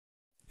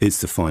It's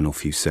the final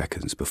few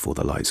seconds before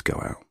the lights go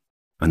out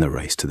and the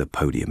race to the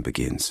podium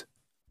begins.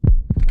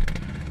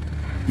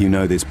 You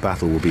know this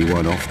battle will be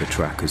won off the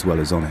track as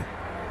well as on it.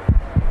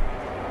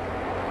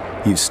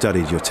 You've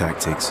studied your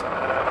tactics,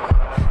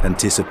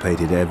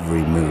 anticipated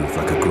every move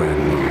like a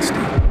grandmaster.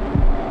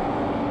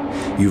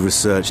 You've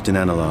researched and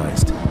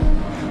analysed,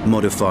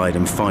 modified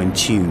and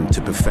fine-tuned to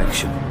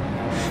perfection.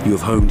 You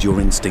have honed your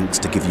instincts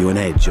to give you an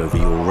edge over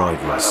your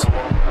rivals.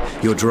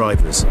 Your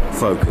drivers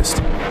focused,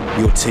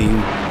 your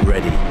team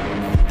ready.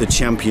 The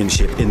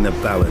championship in the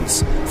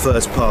balance.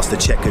 First past the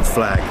checkered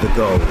flag, the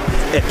goal.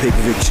 Epic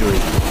victory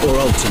or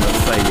ultimate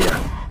failure.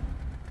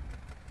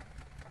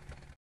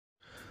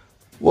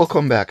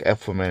 Welcome back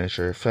F1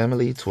 Manager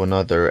family to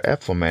another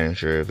F1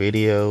 Manager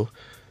video.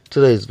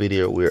 Today's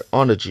video we're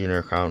on the junior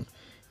account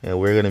and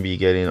we're going to be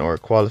getting our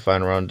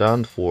qualifying round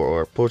done for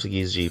our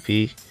Portuguese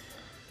GP.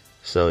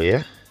 So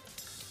yeah,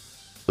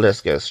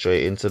 let's get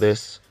straight into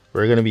this.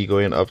 We're going to be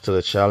going up to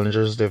the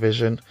Challengers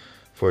division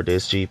for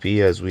this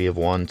GP as we have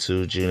won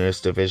 2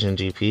 Juniors division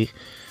GP.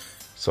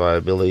 So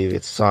I believe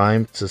it's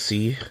time to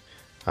see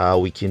how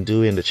we can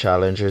do in the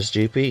Challengers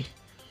GP.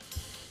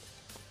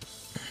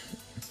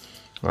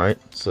 Alright,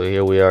 so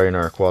here we are in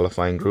our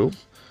qualifying group.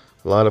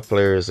 A lot of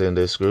players in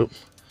this group.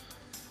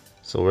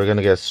 So we're going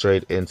to get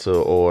straight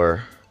into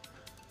our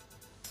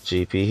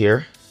GP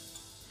here.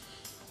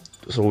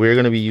 So we're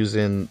going to be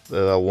using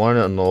the one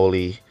and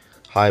only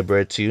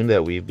hybrid tune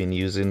that we've been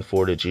using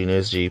for the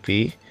Juniors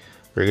GP.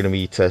 We're going to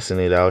be testing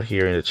it out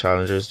here in the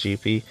Challengers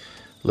GP.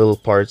 Little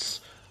parts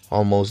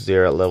almost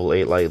there at level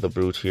 8 like the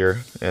brute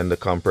here, and the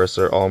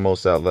compressor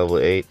almost at level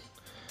 8.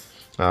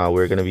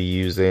 We're going to be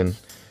using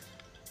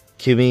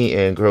Kimi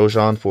and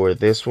Grosjean for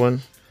this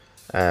one,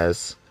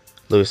 as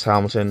Lewis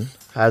Hamilton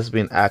has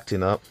been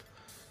acting up.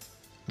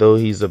 Though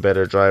he's a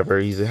better driver,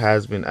 he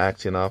has been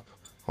acting up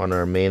on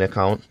our main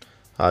account,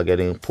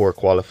 getting poor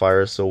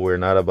qualifiers. So we're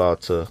not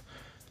about to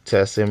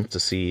test him to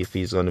see if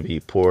he's going to be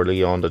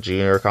poorly on the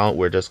junior account.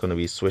 We're just going to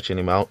be switching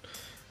him out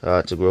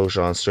to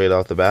Grosjean straight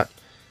out the bat.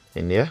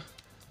 And yeah,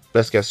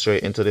 let's get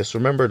straight into this.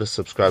 Remember to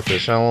subscribe to the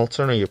channel,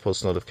 turn on your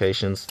post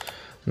notifications,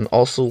 and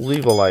also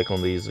leave a like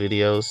on these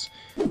videos.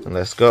 And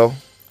let's go.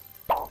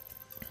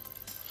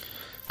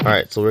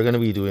 Alright, so we're going to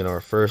be doing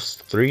our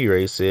first 3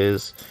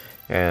 races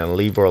and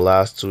leave our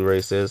last 2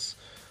 races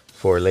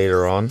for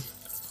later on,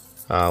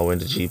 when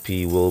the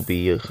GP will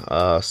be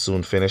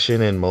soon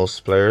finishing and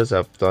most players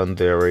have done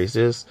their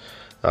races.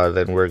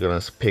 Then we're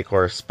going to pick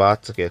our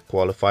spot to get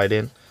qualified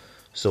in,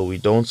 so we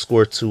don't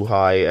score too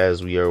high,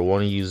 as we are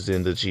only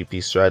using the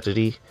GP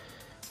strategy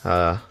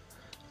to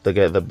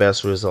get the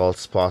best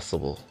results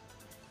possible.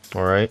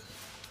 Alright,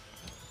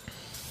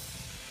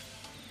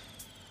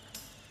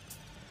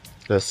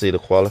 let's see the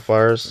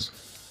qualifiers.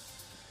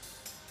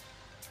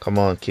 Come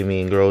on,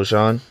 Kimi and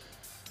Grosjean.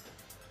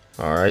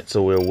 Alright,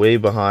 so we're way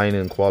behind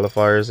in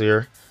qualifiers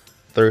here,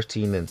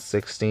 13 and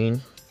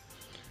 16,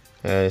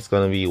 and it's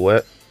going to be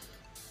wet.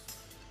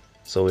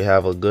 So we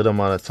have a good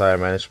amount of tire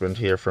management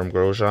here from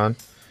Grosjean.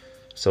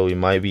 So we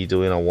might be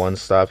doing a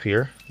 1-stop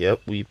here.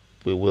 Yep, we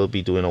will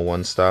be doing a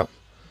 1-stop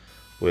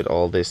with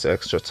all this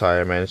extra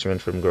tire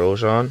management from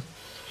Grosjean.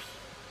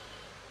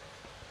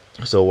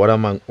 So what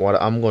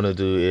I'm going to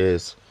do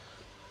is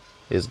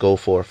go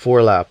for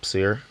 4 laps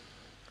here,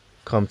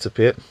 come to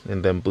pit,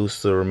 and then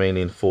boost the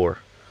remaining 4.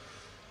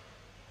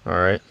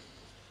 Alright,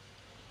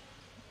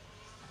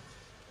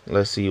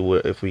 let's see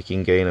if we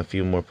can gain a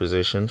few more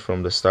positions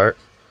from the start.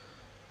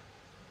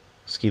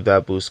 Let's keep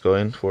that boost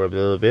going for a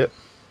little bit.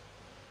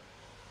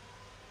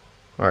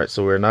 Alright,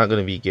 so we're not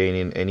going to be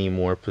gaining any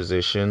more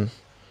position,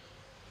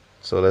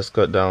 so let's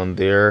cut down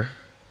there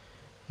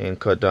and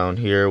cut down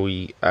here.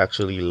 We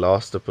actually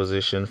lost the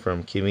position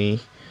from Kimi,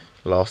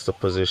 lost the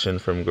position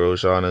from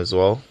Grosjean as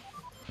well.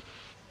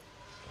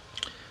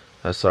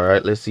 That's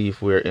alright. Let's see if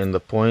we're in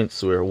the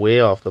points. We're way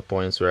off the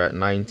points. We're at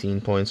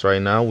 19 points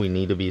right now. We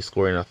need to be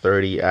scoring a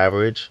 30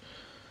 average.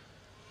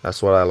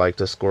 That's what I like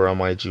to score on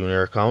my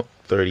junior account,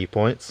 30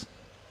 points.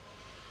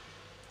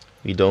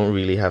 We don't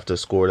really have to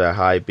score that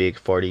high, big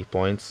 40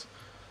 points,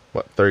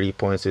 but 30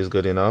 points is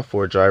good enough.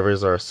 Our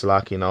drivers are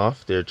slacking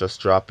off. They're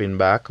just dropping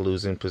back,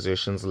 losing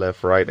positions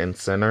left, right, and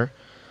center.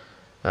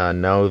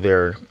 Now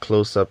they're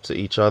close up to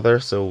each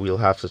other, so we'll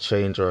have to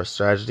change our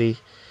strategy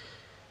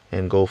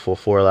and go for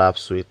 4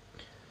 laps with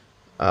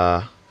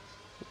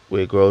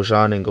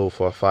Grosjean and go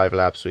for 5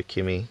 laps with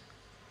Kimi.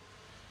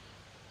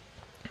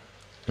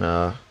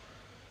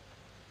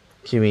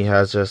 Kimi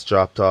has just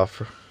dropped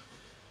off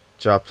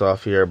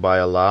here by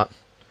a lot,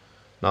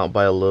 not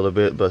by a little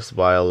bit, but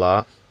by a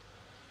lot.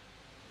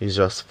 He's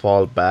just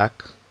fall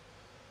back.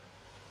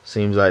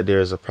 Seems like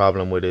there's a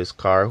problem with his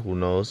car, who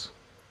knows.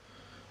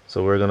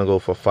 So we're gonna go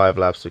for 5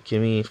 laps with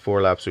Kimi,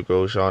 4 laps with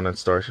Grosjean, and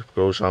start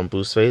Grosjean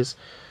boost phase.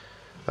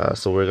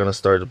 So we're gonna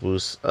start the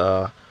boost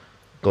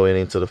going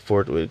into the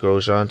 4th with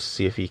Grosjean to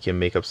see if he can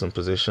make up some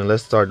position.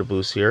 Let's start the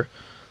boost here,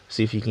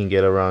 see if he can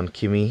get around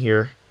Kimi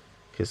here,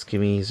 because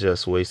Kimi is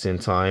just wasting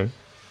time.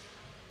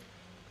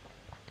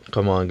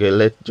 Come on,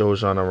 let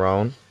Grosjean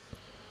around.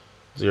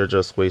 So you're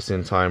just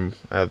wasting time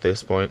at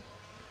this point.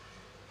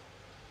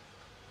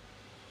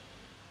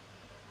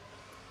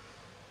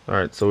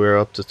 Alright, so we're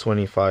up to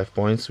 25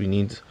 points. We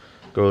need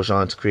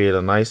Grosjean to create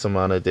a nice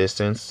amount of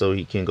distance so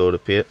he can go to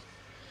pit.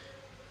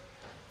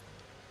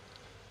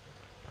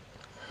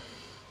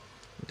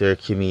 There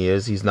Kimi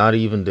is. He's not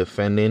even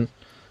defending.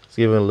 Let's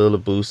give him a little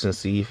boost and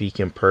see if he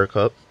can perk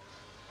up.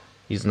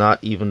 He's not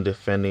even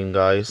defending,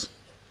 guys.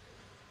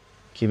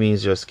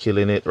 Kimi's just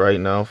killing it right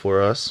now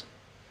for us.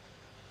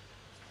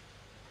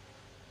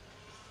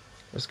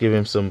 Let's give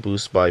him some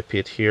boost by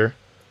pit here.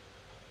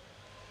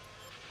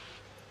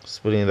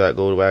 Splitting that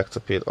go back to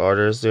pit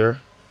orders there.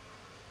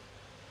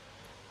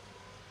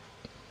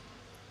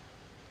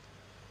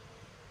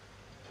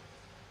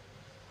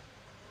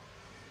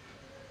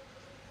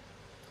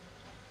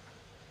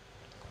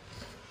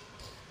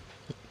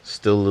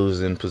 Still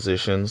losing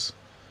positions.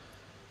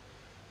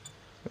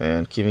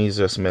 And Kimi's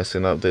just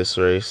messing up this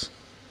race.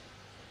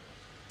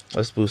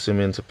 Let's boost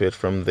him into pit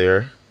from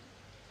there.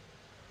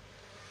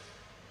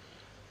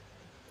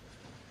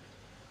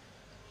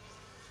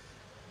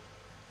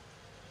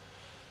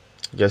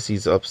 Guess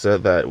he's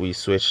upset that we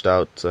switched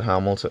out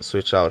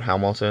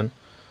Hamilton.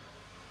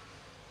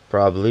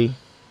 Probably.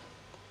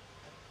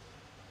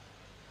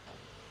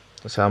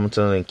 Because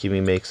Hamilton and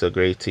Kimi makes a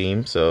great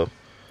team, so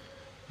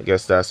I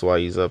guess that's why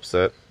he's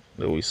upset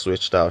that we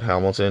switched out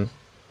Hamilton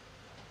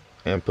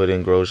and put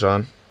in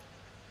Grosjean.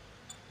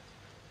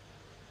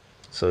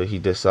 So he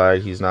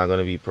decided he's not going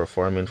to be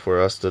performing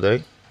for us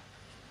today.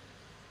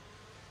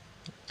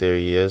 There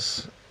he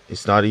is.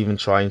 He's not even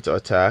trying to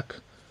attack.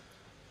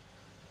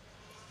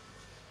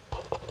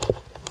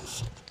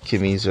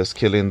 Kimi's just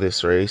killing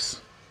this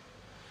race.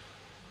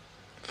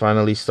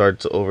 Finally started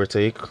to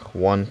overtake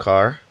one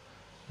car.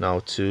 Now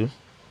two.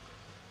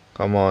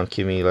 Come on,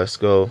 Kimi, let's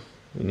go.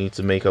 We need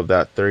to make up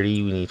that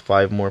 30. We need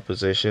 5 more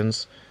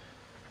positions.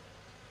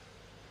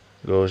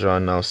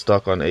 Grosjean now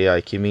stuck on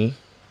AI Kimi.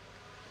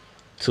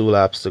 2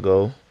 laps to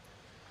go.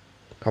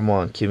 Come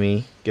on,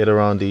 Kimi. Get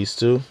around these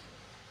two.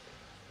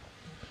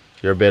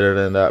 You're better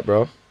than that,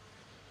 bro.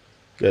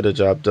 Get the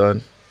job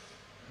done.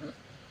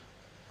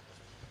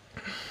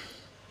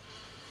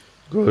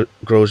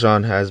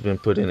 Grosjean has been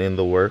putting in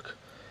the work.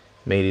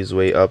 Made his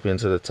way up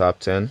into the top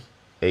 10.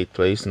 8th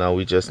place. Now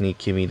we just need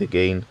Kimi to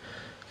gain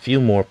a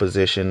few more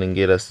position and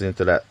get us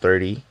into that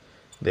 30.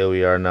 There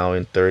we are now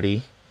in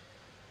 30.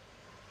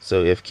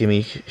 So if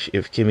Kimi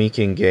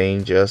can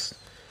gain just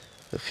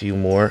a few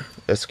more,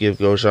 let's give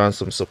Grosjean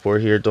some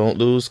support here. Don't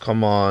lose.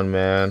 Come on,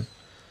 man.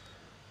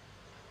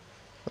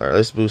 Alright,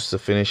 let's boost the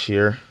finish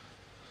here.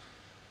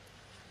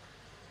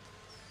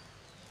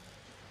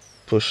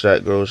 Push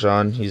that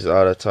Grosjean. He's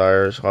out of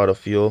tires, out of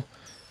fuel.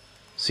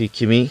 See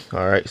Kimi.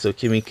 Alright, so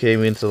Kimi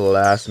came into the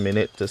last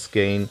minute to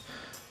gain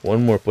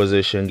one more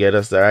position, get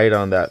us right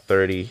on that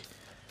 30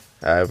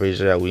 average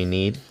that we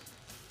need.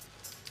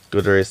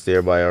 Good race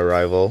there by our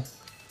rival.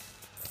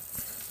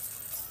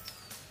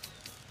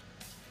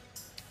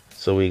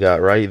 So we got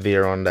right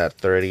there on that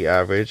 30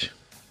 average.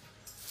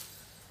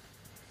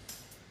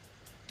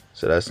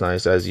 So that's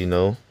nice. As you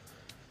know,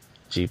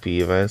 GP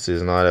events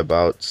is not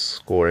about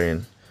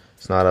scoring.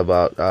 It's not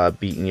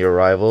about beating your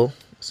rival.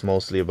 It's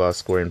mostly about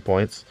scoring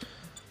points.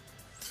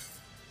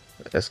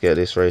 Let's get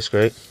this race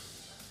great.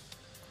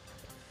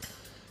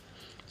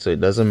 So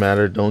it doesn't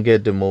matter. Don't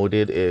get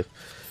demoted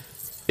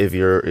if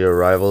your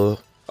rival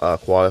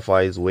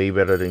qualifies way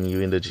better than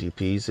you in the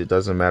GPs. It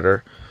doesn't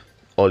matter.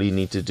 All you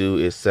need to do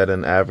is set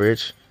an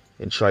average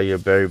and try your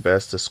very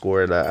best to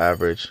score that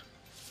average.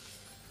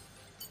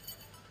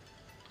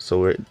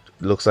 So it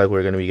looks like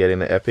we're going to be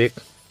getting an epic.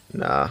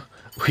 Nah,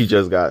 we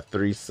just got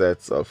 3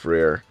 sets of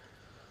rare.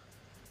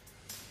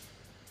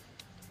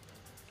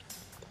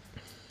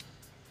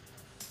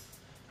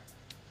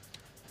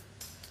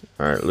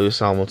 Alright, Lewis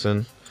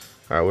Hamilton.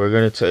 Alright, we're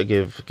going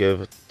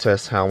to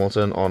test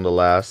Hamilton on the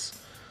last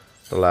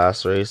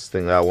race. I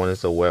think that one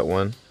is a wet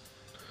one.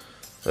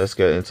 Let's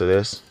get into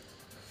this.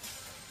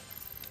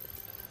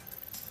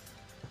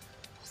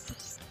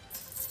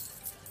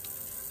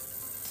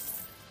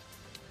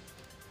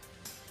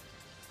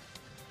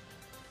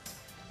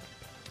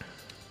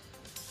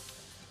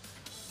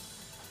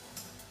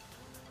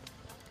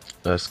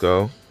 Let's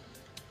go.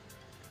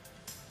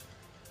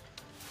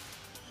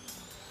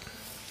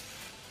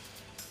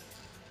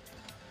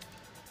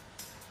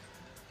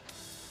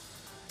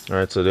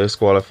 Alright, so this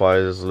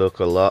qualifiers look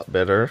a lot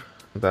better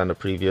than the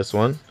previous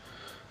one.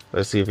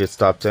 Let's see if it's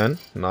top 10.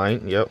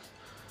 9, yep.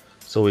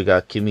 So we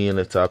got Kimi in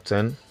the top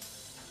 10.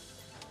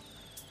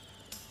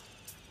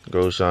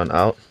 Grosjean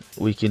out.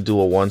 We can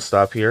do a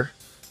 1-stop here.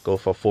 Go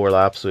for 4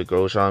 laps with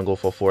Grosjean. Go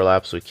for 4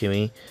 laps with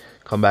Kimi.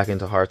 Come back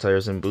into hard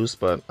tires and boost,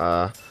 but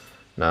nah,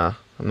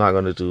 I'm not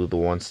going to do the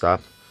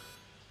 1-stop.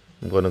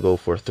 I'm going to go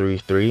for 3,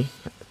 3,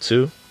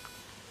 2.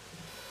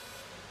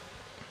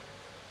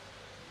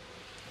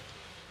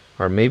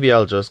 Or maybe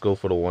I'll just go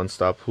for the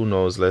 1-stop. Who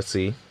knows? Let's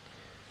see.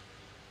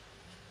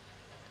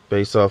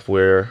 Based off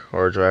where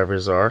our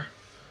drivers are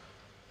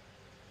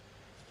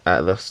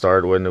at the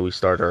start when we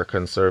start our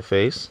conserve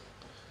phase.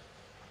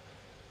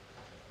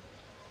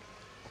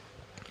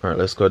 Alright,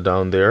 let's go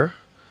down there.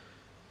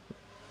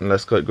 And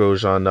let's cut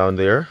Grosjean down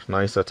there.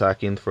 Nice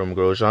attacking from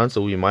Grosjean.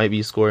 So we might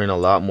be scoring a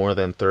lot more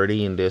than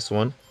 30 in this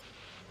one.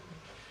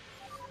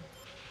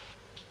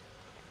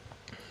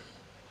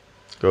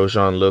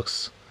 Grosjean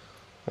looks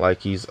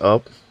like he's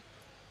up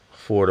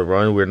for the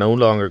run. We're no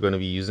longer going to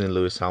be using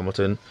Lewis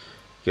Hamilton.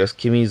 Guess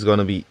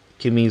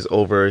Kimi's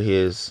over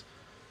his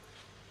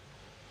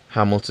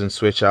Hamilton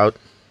switch out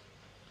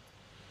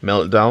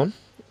meltdown.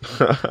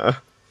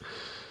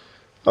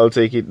 I'll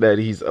take it that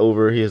he's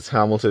over his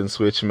Hamilton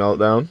switch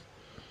meltdown.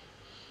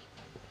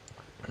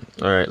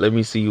 Alright, let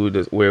me see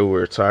where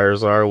our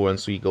tires are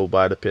once we go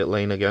by the pit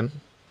lane again.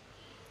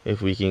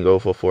 If we can go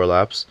for 4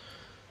 laps.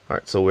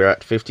 Alright, so we're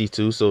at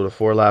 52, so the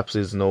 4 laps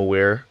is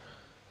nowhere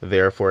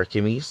there for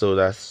Kimi. So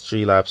that's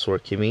 3 laps for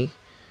Kimi.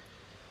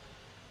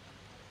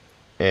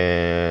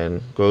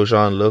 And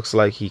Grosjean looks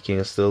like he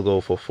can still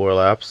go for 4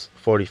 laps.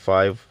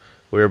 45.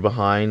 We're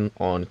behind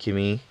on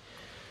Kimi.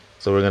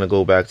 So we're going to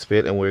go back to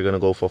pit and we're going to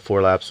go for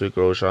 4 laps with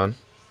Grosjean.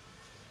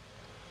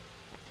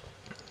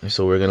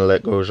 So we're going to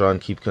let Grosjean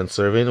keep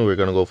conserving. We're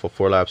going to go for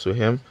 4 laps with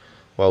him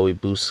while we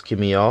boost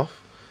Kimi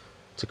off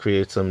to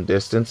create some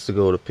distance to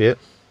go to pit.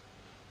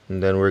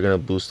 And then we're going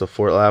to boost the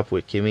 4th lap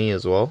with Kimi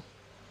as well.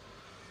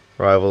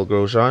 Rival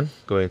Grosjean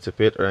going to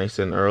pit nice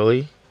and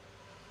early.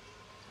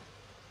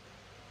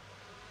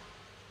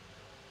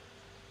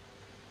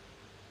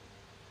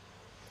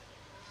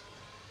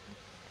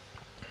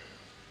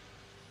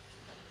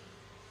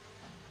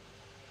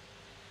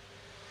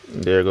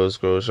 There goes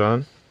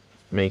Grosjean,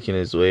 making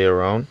his way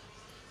around,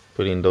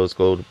 putting those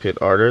gold pit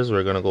orders.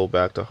 We're going to go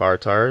back to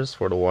hard tires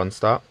for the 1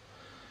 stop.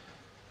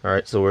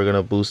 Alright, so we're going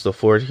to boost the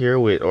 4th here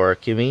with our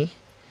Kimi,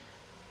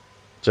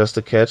 just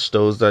to catch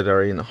those that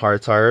are in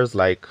hard tires,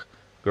 like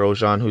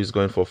Grosjean, who's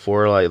going for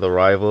 4, like the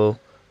rival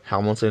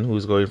Hamilton,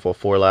 who's going for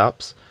 4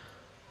 laps.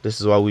 This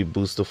is why we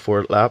boost the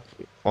 4th lap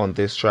on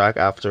this track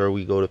after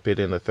we go to pit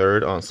in the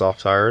 3rd on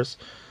soft tires,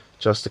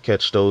 just to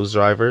catch those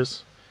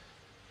drivers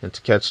and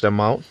to catch them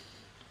out.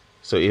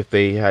 So if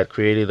they had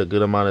created a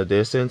good amount of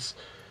distance,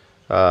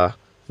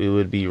 we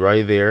would be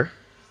right there.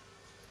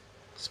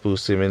 Let's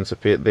boost him into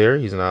pit there.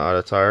 He's not out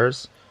of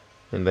tires.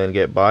 And then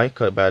get by,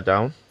 cut back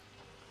down.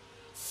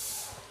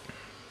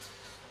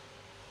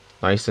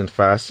 Nice and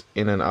fast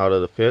in and out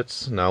of the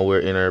pits. Now we're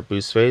in our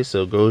boost phase.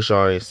 So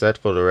Grosjean is set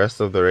for the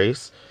rest of the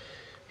race.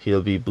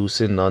 He'll be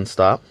boosting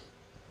non-stop,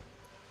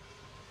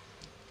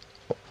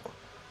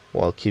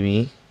 while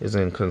Kimi is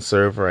in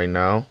conserve right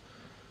now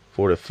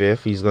for the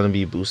 5th. He's going to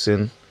be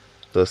boosting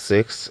the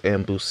 6th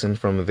and boosting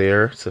from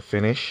there to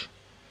finish.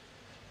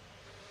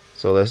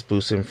 So let's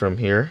boost him from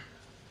here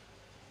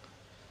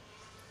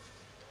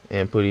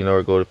and put in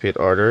our go to pit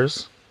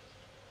orders.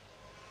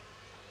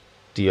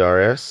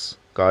 DRS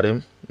got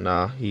him.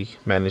 Nah, he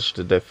managed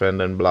to defend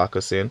and block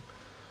us in.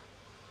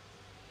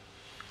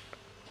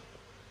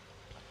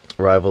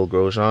 Rival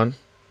Grosjean,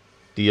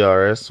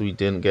 DRS. We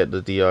didn't get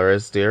the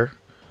DRS there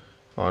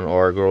on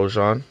our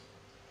Grosjean.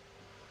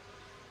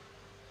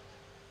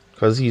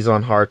 Because he's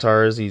on hard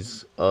tires,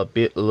 he's a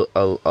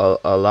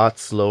lot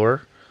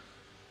slower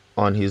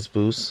on his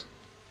boost.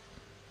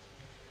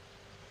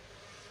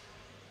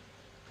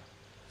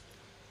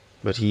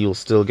 But he will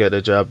still get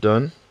the job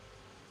done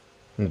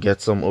and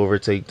get some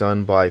overtake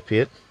done by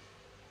pit.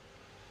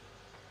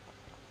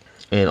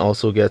 And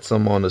also get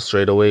some on the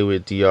straightaway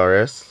with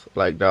DRS,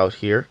 like out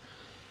here.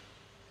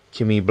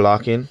 Kimi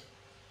blocking.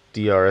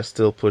 DRS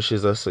still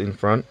pushes us in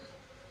front.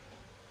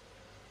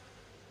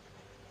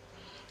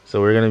 So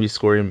we're going to be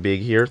scoring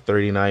big here,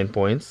 39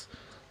 points.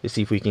 Let's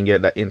see if we can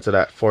get that into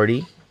that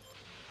 40.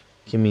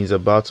 Kimi's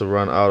about to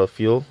run out of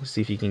fuel. Let's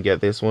see if he can get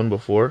this one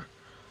before.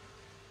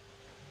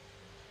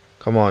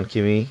 Come on,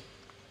 Kimi.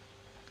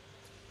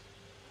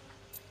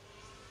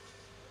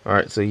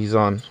 Alright, so he's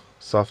on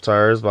soft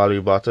tires,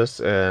 Valerie Bottas,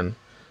 and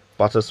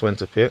Bottas went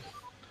to pit.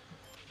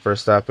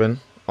 Verstappen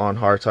on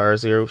hard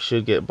tires here.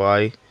 Should be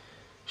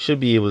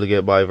able to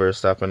get by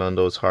Verstappen on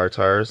those hard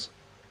tires.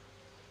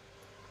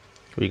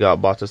 We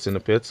got Bottas in the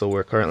pit, so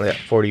we're currently at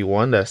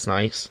 41. That's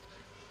nice.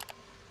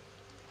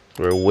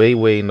 We're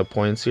way in the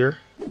points here.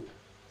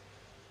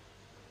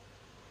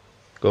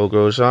 Go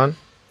Grosjean.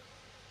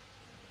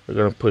 We're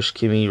going to push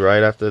Kimi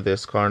right after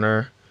this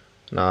corner.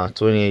 Nah,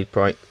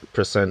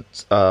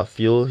 28%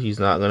 fuel. He's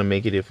not going to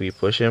make it if we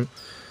push him.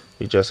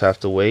 We just have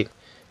to wait.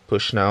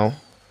 Push now.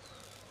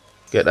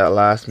 Get that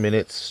last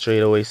minute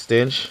straightaway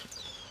stinch.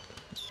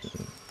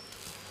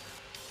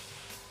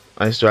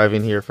 Nice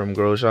driving here from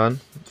Grosjean.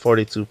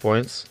 42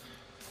 points.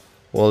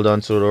 Well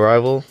done to the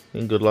rival.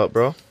 And good luck,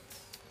 bro.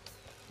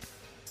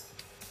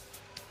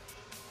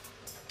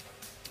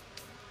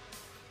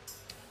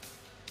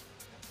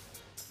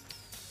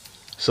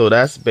 So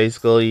that's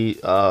basically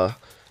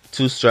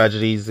 2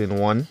 strategies in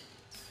one.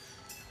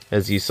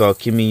 As you saw,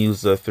 Kimi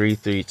used the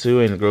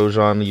 3-3-2 and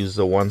Grosjean used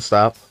the 1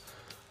 stop.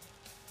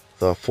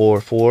 The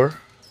 4-4.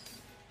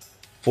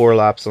 4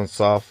 laps on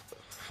soft,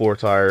 4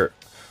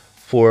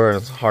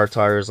 hard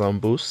tires on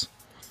boost.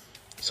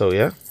 So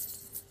yeah.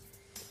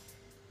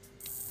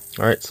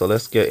 Alright, so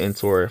let's get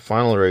into our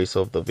final race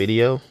of the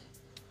video.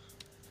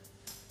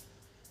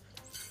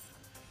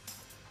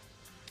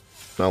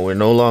 Now we're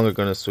no longer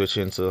going to switch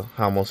into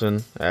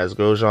Hamilton, as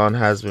Grosjean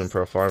has been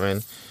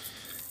performing,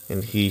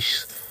 and he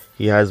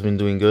has been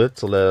doing good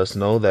to let us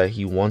know that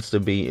he wants to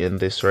be in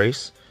this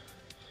race.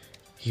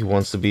 He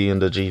wants to be in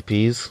the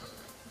GPs.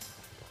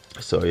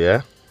 So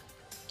yeah,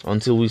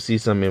 until we see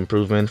some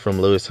improvement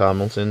from Lewis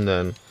Hamilton,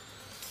 then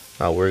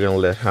we're going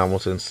to let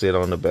Hamilton sit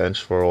on the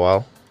bench for a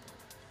while.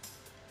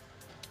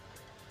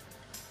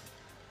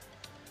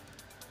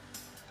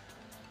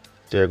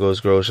 There goes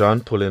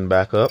Grosjean, pulling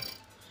back up.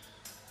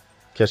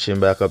 Catching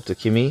back up to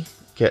Kimi.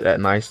 Get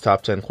that nice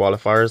top 10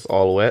 qualifiers,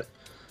 all wet.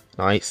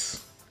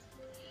 Nice.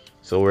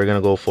 So we're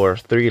going to go for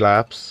 3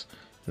 laps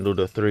and do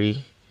the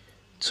 3,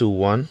 2,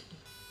 1.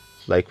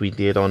 Like we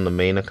did on the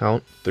main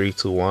account. 3,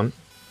 2, 1.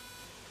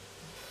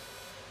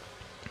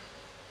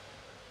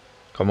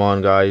 Come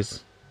on,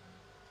 guys.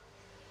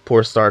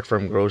 Poor start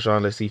from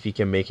Grosjean. Let's see if he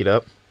can make it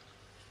up.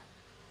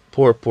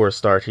 Poor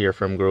start here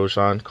from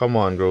Grosjean. Come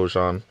on,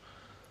 Grosjean.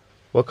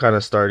 What kind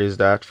of start is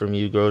that from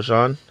you,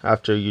 Grosjean?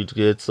 After you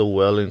did so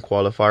well in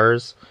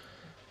qualifiers,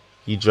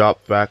 you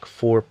dropped back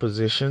 4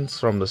 positions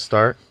from the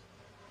start.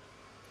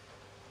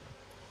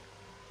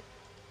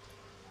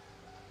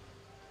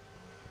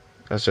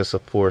 That's just a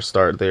poor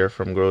start there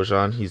from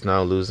Grosjean. He's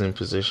now losing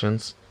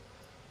positions.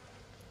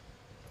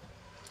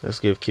 Let's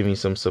give Kimi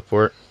some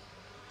support.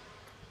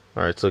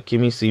 Alright, so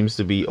Kimi seems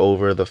to be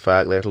over the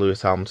fact that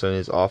Lewis Hamilton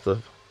is off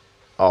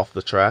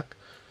the track.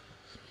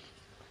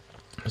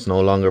 He's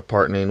no longer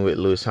partnering with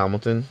Lewis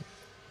Hamilton.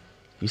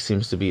 He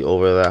seems to be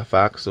over that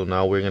fact. So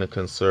now we're going to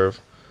conserve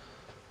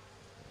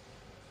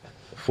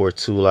for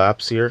 2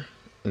 laps here.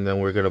 And then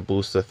we're going to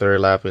boost the 3rd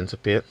lap into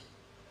pit.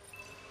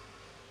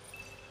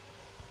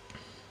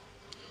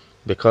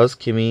 Because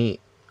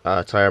Kimi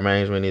tire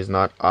management is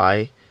not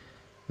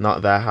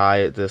that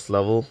high at this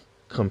level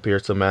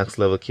compared to max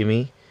level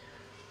Kimi,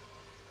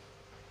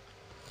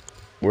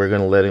 we're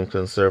going to let him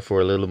conserve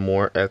for a little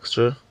more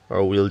extra,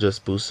 or we'll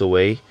just boost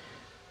away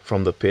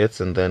from the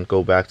pits and then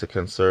go back to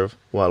conserve,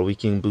 while we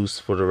can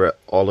boost for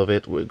all of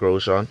it with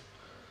Grosjean.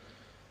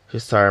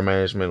 His tire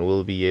management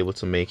will be able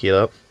to make it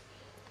up.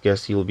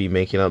 Guess he'll be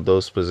making up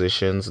those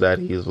positions that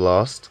he's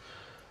lost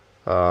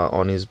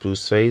on his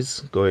boost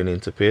phase going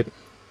into pit.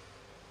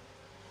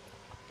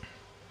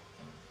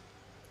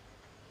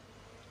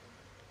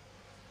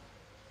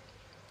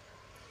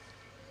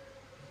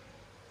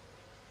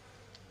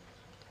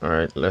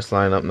 Alright, let's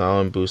line up now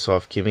and boost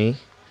off Kimi.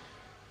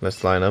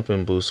 Let's line up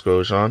and boost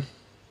Grosjean.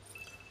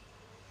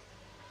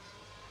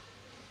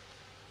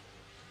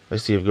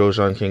 Let's see if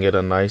Grosjean can get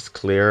a nice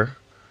clear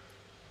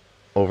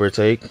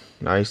overtake.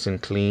 Nice and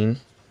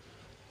clean.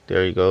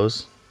 There he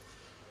goes.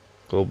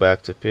 Go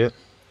back to pit.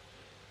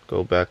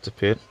 Go back to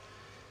pit.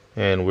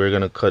 And we're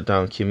going to cut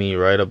down Kimi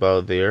right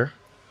about there.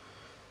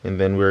 And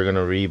then we're going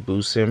to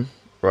reboost him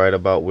right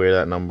about where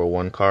that number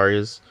 1 car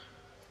is.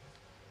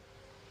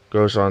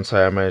 Grosjean's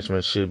tire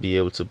management should be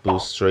able to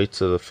boost straight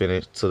to the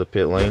finish, to the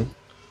pit lane.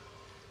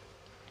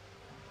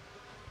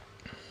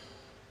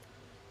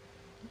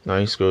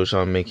 Nice,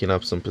 Grosjean making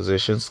up some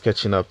positions,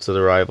 catching up to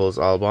the rivals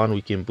Albon.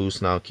 We can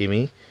boost now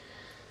Kimi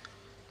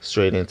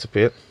straight into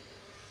pit.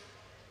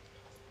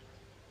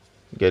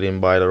 Getting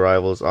by the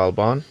rivals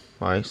Albon.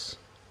 Nice.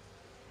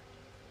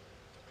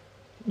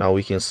 Now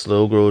we can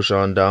slow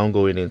Grosjean down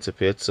going into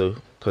pit. So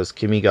because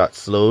Kimi got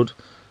slowed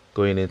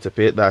going into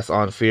pit, that's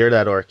unfair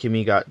that our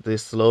Kimi got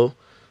this slow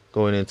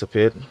going into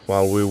pit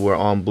while we were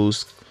on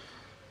boost.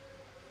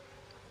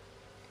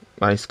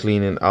 Nice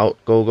cleaning out.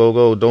 Go, go,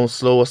 go. Don't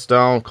slow us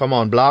down. Come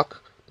on,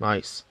 block.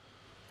 Nice.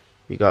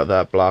 We got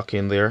that block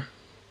in there.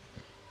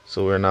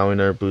 So we're now in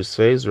our boost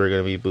phase. We're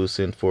going to be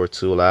boosting for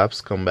 2 laps.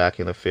 Come back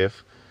in the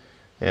 5th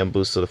and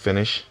boost to the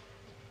finish.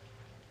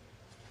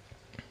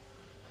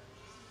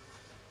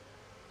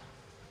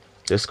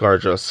 This car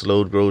just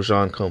slowed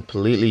Grosjean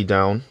completely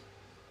down.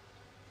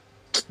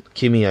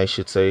 Kimi, I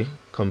should say.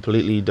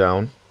 Completely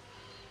down.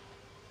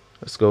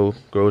 Let's go,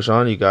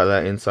 Grosjean. You got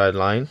that inside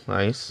line.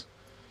 Nice.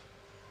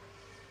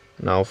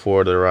 Now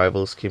for the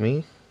rivals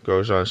Kimi.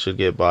 Grosjean should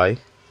get by.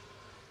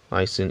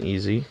 Nice and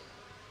easy.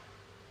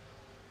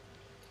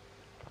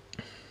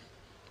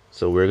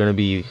 So we're going to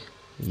be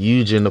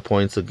huge in the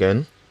points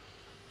again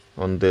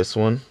on this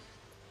one.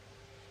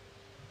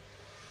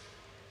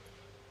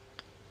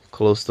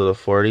 Close to the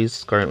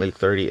 40s. Currently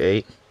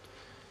 38.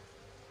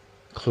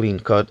 Clean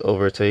cut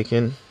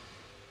overtaken.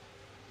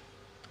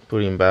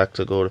 Putting back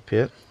to go to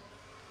pit.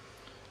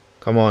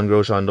 Come on,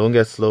 Grosjean. Don't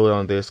get slowed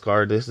on this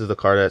car. This is the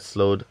car that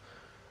slowed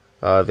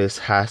this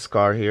Haas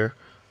car here.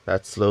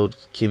 That slowed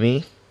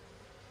Kimi.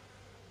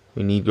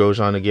 We need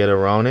Grosjean to get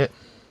around it.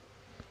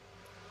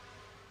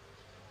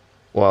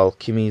 While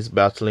Kimi's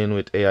battling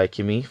with AI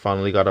Kimi.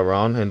 Finally got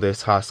around. And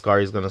this Haas car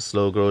is going to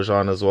slow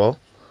Grosjean as well.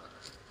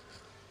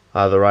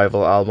 The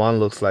rival Albon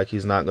looks like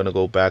he's not going to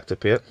go back to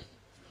pit.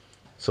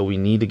 So we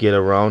need to get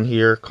around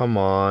here. Come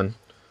on.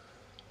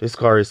 This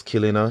car is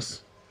killing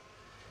us.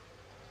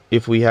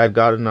 If we had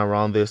gotten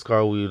around this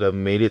car, we would have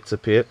made it to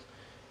pit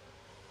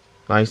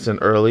nice and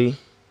early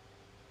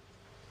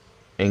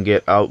and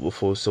get out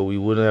before, so we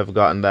wouldn't have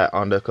gotten that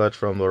undercut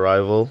from the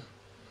rival.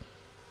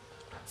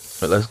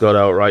 But let's go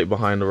out right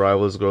behind the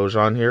rivals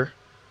Grosjean here.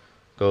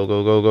 Go,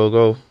 go, go, go,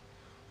 go.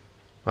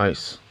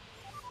 Nice.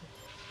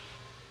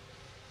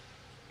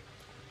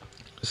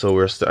 So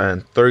we're at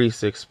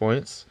 36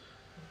 points.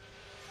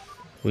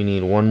 We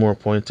need one more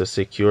point to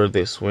secure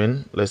this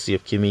win. Let's see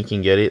if Kimi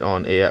can get it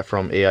on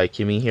from AI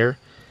Kimi here.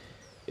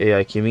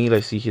 AI Kimi,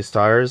 let's see his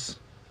tires.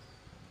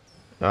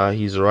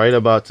 He's right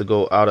about to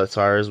go out of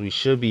tires. We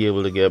should be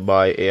able to get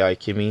by AI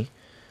Kimi.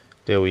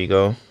 There we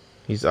go.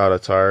 He's out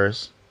of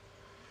tires.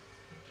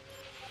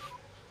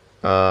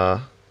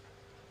 Grosjean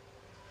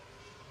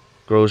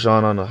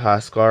on the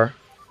Haas car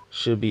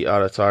should be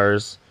out of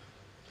tires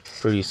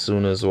pretty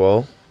soon as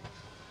well.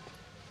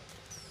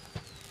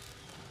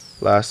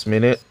 Last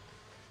minute.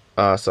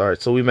 Sorry.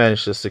 So we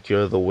managed to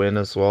secure the win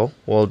as well.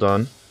 Well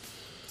done.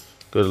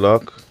 Good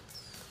luck.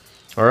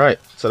 Alright,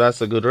 so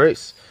that's a good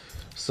race.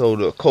 So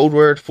the code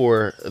word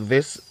for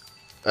this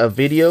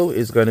video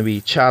is going to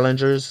be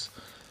challengers.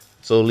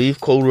 So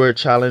leave code word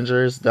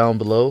challengers down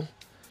below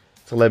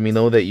to let me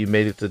know that you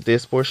made it to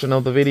this portion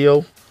of the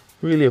video.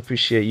 Really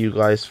appreciate you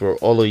guys for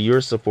all of your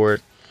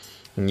support.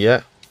 And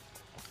yeah,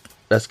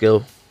 let's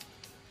go.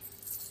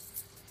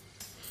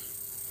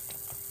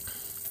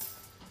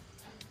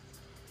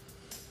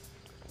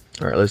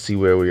 Alright, let's see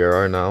where we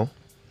are now.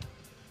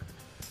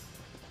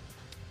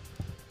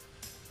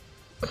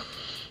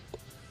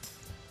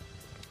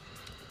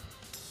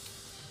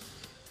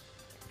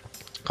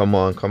 Come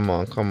on, come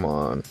on, come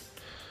on.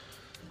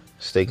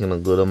 It's taking a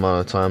good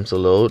amount of time to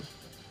load.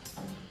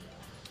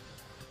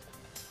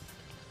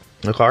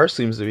 The car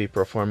seems to be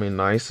performing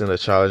nice in the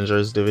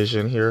Challengers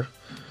division here.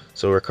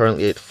 So we're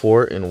currently at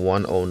 4 in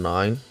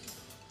 109.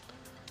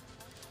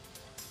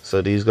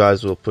 So these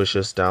guys will push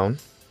us down.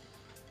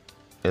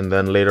 And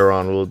then later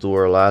on we'll do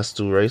our last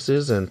 2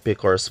 races and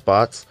pick our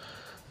spots.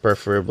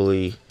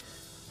 Preferably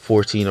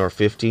 14 or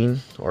 15.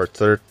 Or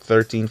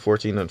 13,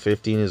 14, and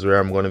 15 is where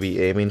I'm going to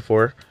be aiming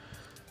for.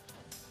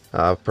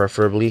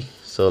 Preferably.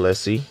 So let's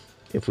see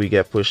if we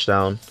get pushed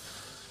down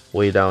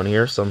way down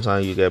here.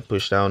 Sometimes you get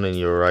pushed down and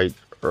you're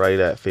right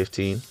at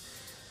 15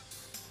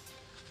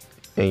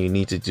 and you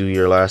need to do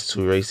your last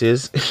 2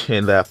 races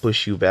and that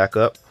push you back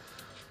up.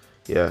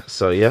 Yeah,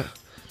 so yeah.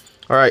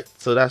 Alright,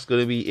 so that's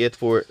gonna be it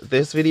for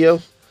this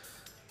video.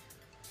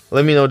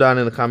 Let me know down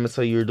in the comments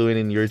how you're doing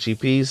in your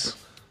GPs,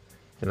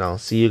 and I'll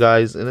see you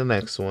guys in the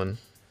next one.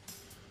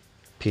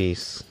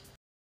 Peace.